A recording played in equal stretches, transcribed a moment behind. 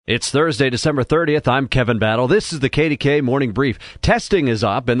It's Thursday, December 30th. I'm Kevin Battle. This is the KDKA Morning Brief. Testing is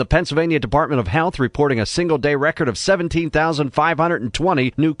up, and the Pennsylvania Department of Health reporting a single-day record of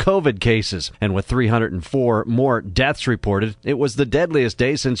 17,520 new COVID cases. And with 304 more deaths reported, it was the deadliest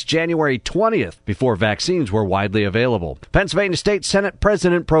day since January 20th, before vaccines were widely available. Pennsylvania State Senate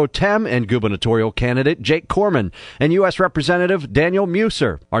President Pro Tem and gubernatorial candidate Jake Corman and U.S. Representative Daniel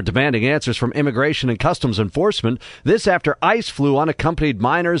Muser are demanding answers from Immigration and Customs Enforcement. This after ICE flew unaccompanied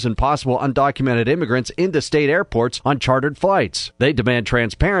minors and possible undocumented immigrants into state airports on chartered flights. They demand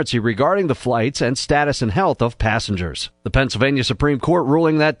transparency regarding the flights and status and health of passengers. The Pennsylvania Supreme Court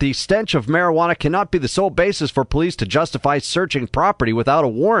ruling that the stench of marijuana cannot be the sole basis for police to justify searching property without a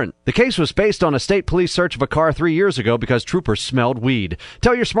warrant. The case was based on a state police search of a car 3 years ago because troopers smelled weed.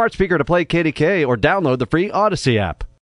 Tell your smart speaker to play KDKA or download the free Odyssey app.